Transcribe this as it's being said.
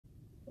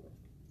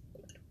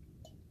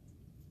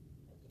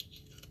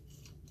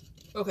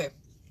Okay.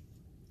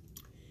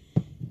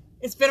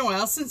 It's been a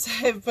while since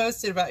I've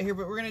posted about here,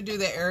 but we're going to do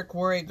the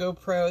Worre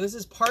GoPro. This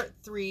is part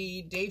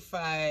 3, day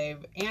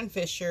 5, Ann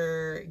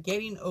Fisher,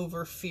 getting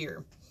over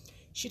fear.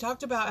 She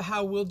talked about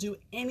how we'll do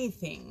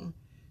anything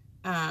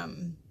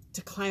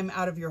to climb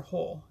out of your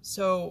hole.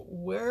 So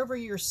wherever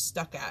you're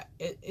stuck at,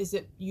 is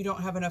it you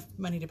don't have enough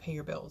money to pay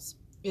your bills?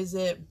 Is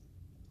it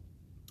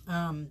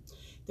that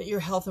your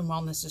health and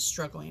wellness is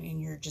struggling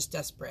and you're just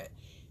desperate?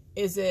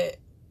 Is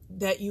it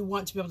that you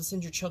want to be able to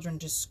send your children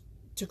to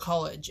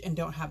college and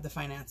don't have the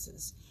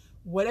finances?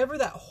 Whatever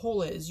that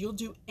hole is, you'll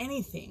do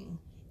anything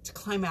to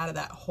climb out of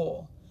that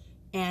hole.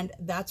 And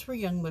that's where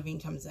Young Living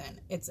comes in.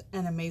 It's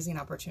an amazing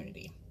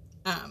opportunity.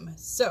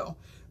 So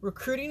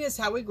recruiting is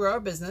how we grow our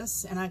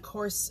business. And of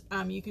course,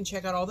 you can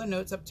check out all the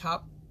notes up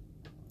top.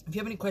 If you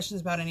have any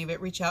questions about any of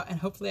it, reach out, and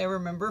hopefully I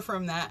remember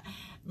from that,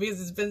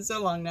 because it's been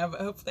so long now,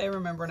 but hopefully I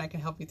remember and I can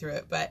help you through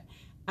it. But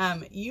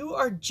you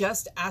are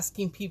just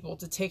asking people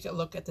to take a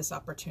look at this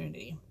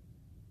opportunity.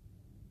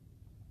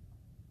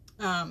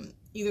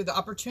 Either the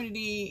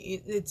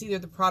opportunity, it's either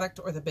the product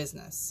or the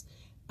business.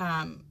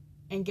 And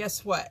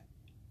guess what?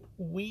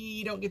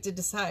 We don't get to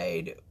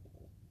decide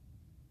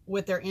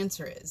what their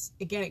answer is.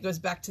 Again, it goes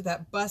back to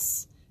that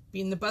bus,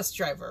 being the bus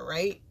driver,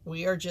 right?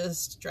 We are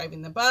just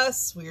driving the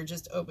bus. We are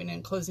just opening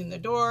and closing the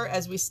door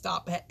as we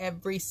stop at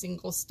every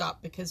single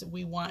stop, because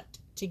we want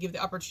to give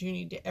the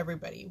opportunity to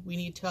everybody. We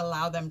need to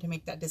allow them to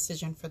make that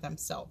decision for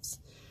themselves.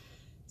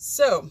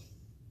 So,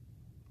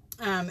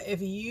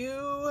 if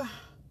you,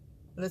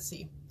 let's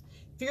see,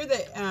 fear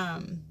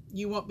that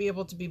you won't be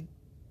able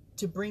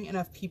to bring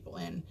enough people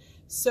in.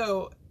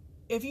 So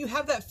if you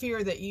have that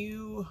fear that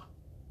you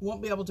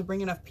won't be able to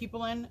bring enough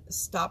people in,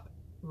 stop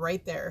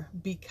right there,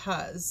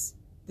 because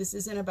this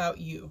isn't about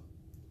you.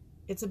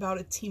 It's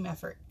about a team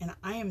effort. And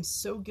I am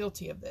so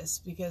guilty of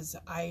this because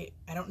I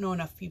don't know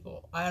enough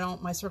people.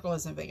 My circle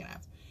isn't big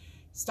enough.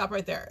 Stop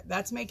right there.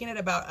 That's making it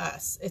about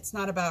us. It's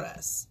not about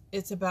us.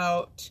 It's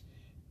about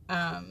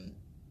a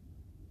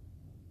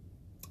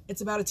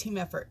team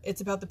effort. It's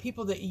about the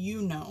people that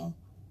you know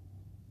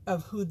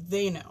of who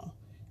they know.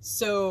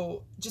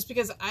 So just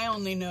because I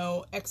only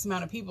know X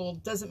amount of people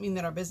doesn't mean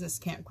that our business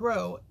can't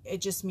grow.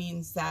 It just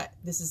means that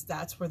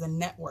that's where the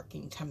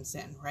networking comes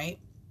in, right?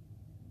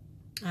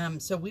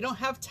 So we don't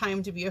have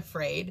time to be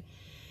afraid.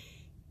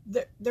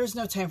 There's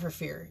no time for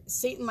fear.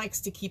 Satan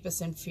likes to keep us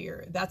in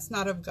fear. That's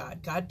not of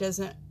God. God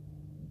doesn't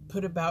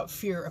put about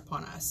fear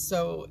upon us.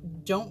 So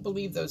don't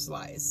believe those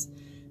lies.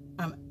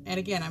 And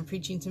again, I'm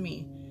preaching to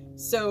me.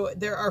 So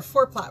there are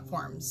 4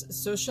 platforms.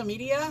 Social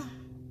media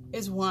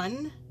is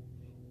one.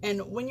 And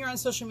when you're on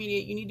social media,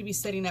 you need to be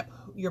setting up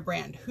your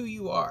brand, who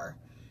you are.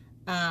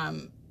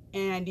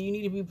 And you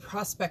need to be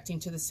prospecting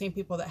to the same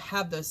people that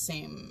have those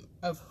same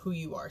of who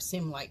you are,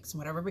 same likes and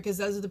whatever, because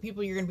those are the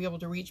people you're going to be able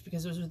to reach,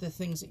 because those are the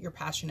things that you're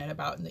passionate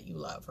about and that you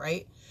love,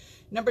 right?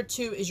 Number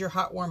 2 is your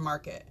hot, warm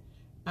market.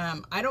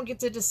 I don't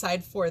get to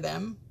decide for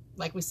them.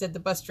 Like we said, the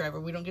bus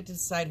driver, we don't get to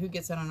decide who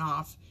gets on and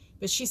off.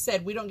 But she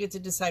said, we don't get to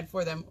decide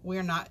for them.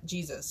 We're not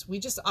Jesus. We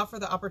just offer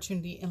the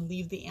opportunity and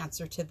leave the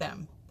answer to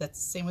them. That's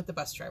the same with the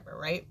bus driver,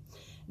 right?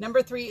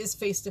 Number 3 is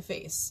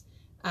face-to-face.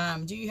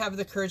 Do you have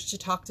the courage to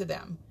talk to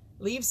them?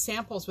 Leave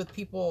samples with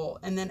people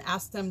and then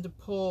ask them to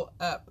pull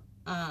up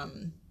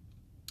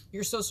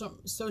your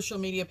social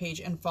media page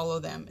and follow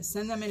them.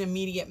 Send them an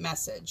immediate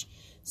message.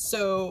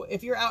 So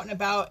if you're out and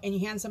about and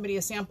you hand somebody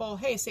a sample,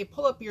 hey, say,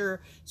 pull up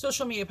your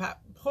social media,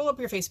 pull up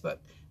your Facebook.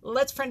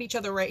 Let's friend each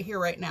other right here,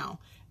 right now.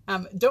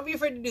 Don't be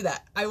afraid to do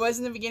that. I was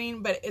in the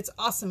beginning, but it's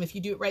awesome if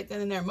you do it right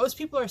then and there. Most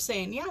people are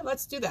saying, yeah,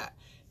 let's do that.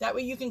 That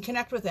way you can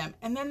connect with them.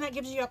 And then that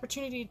gives you the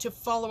opportunity to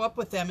follow up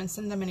with them and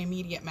send them an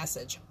immediate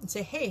message and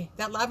say, hey,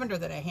 that lavender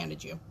that I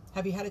handed you,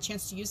 have you had a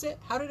chance to use it?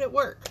 How did it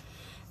work?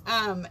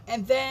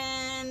 And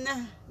then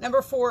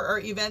number 4 are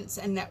events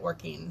and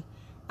networking.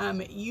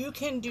 You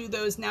can do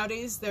those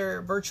nowadays.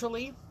 They're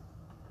virtually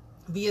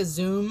via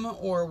Zoom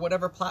or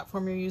whatever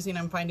platform you're using.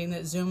 I'm finding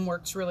that Zoom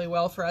works really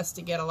well for us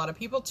to get a lot of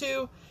people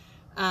to.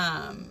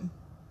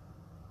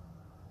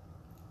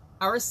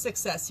 Our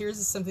success,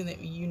 here's something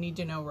that you need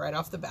to know right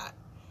off the bat.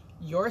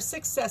 Your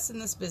success in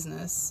this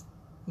business,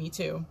 me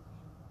too,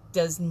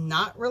 has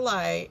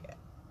nothing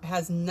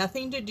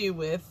to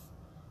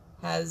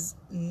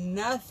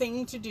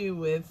do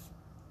with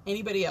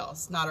anybody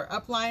else. Not our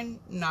upline,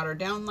 not our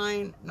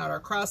downline, not our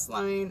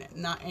crossline,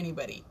 not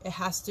anybody. It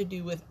has to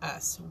do with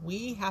us.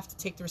 We have to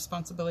take the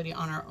responsibility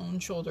on our own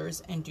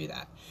shoulders and do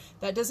that.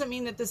 That doesn't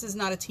mean that this is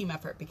not a team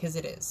effort, because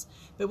it is.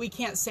 But we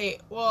can't say,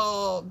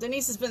 well,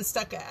 Denise has been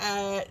stuck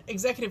at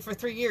executive for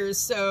 3 years,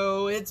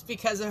 so it's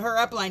because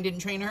her upline didn't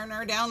train her and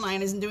her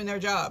downline isn't doing their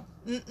job.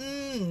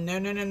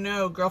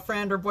 No,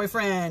 girlfriend or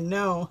boyfriend.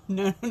 No.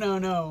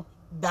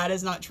 That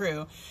is not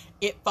true.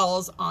 It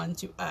falls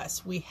onto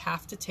us. We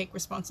have to take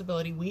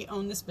responsibility. We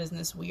own this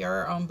business. We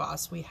are our own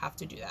boss. We have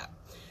to do that.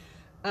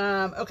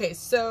 Okay,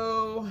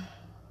 so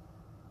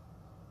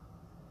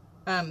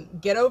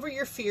get over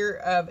your fear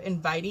of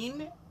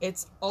inviting.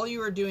 It's all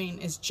you are doing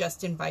is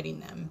just inviting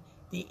them.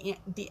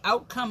 The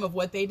outcome of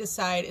what they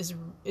decide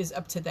is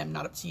up to them,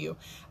 not up to you.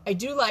 I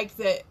do like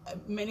that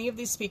many of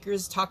these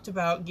speakers talked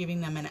about giving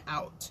them an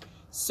out.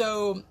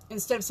 So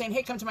instead of saying,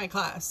 hey, come to my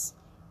class,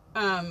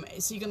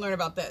 so you can learn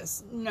about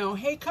this. No,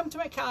 hey, come to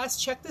my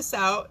class, check this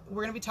out.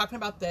 We're going to be talking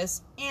about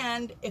this.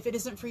 And if it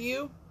isn't for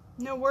you,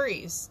 no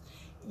worries.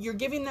 You're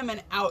giving them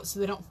an out so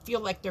they don't feel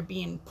like they're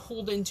being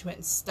pulled into it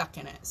and stuck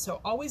in it.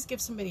 So always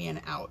give somebody an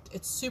out.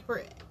 It's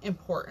super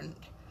important.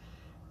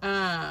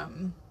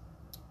 Find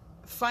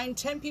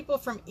 10 people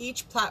from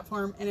each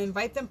platform and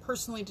invite them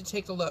personally to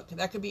take a look.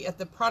 That could be at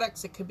the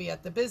products. It could be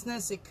at the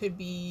business. It could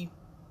be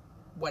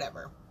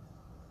whatever.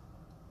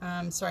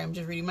 Sorry, I'm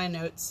just reading my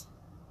notes.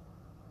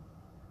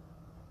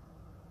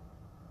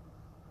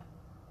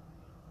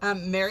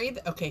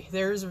 Okay,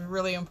 there's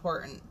really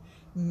important.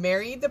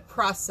 Marry the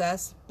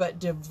process, but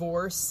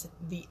divorce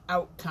the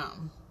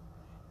outcome.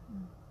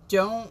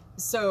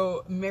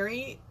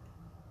 Marry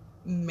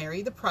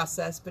the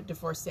process, but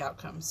divorce the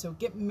outcome. So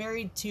get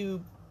married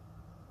to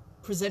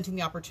presenting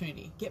the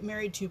opportunity. Get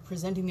married to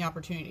presenting the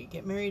opportunity.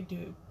 Get married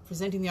to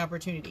presenting the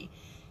opportunity.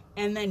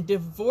 And then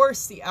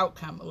divorce the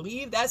outcome.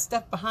 Leave that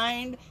stuff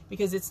behind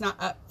because it's not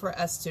up for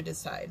us to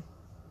decide.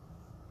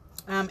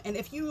 And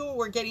if you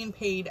were getting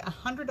paid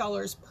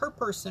 $100 per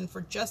person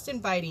for just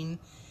inviting,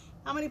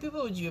 how many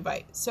people would you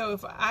invite? So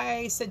if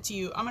I said to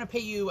you, I'm going to pay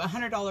you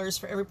 $100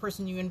 for every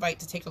person you invite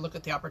to take a look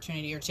at the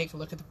opportunity or take a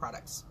look at the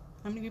products,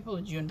 how many people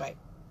would you invite?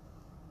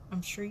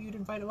 I'm sure you'd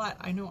invite a lot.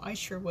 I know I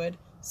sure would.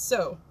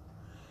 So,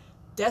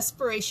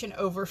 desperation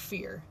over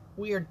fear.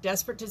 We are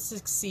desperate to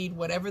succeed,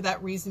 whatever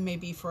that reason may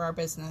be for our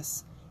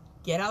business.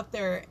 Get out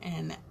there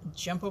and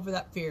jump over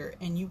that fear.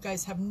 And you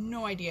guys have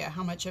no idea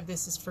how much of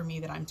this is for me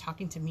that I'm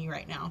talking to me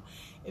right now.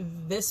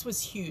 This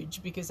was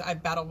huge because I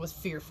battled with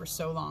fear for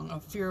so long.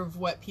 Of fear of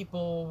what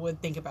people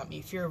would think about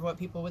me. Fear of what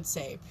people would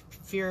say.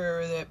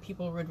 Fear that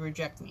people would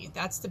reject me.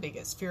 That's the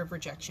biggest. Fear of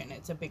rejection.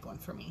 It's a big one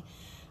for me.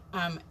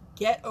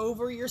 Get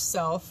over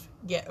yourself.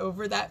 Get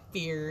over that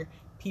fear.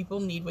 People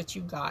need what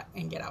you got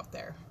and get out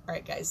there. All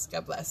right, guys.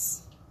 God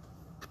bless.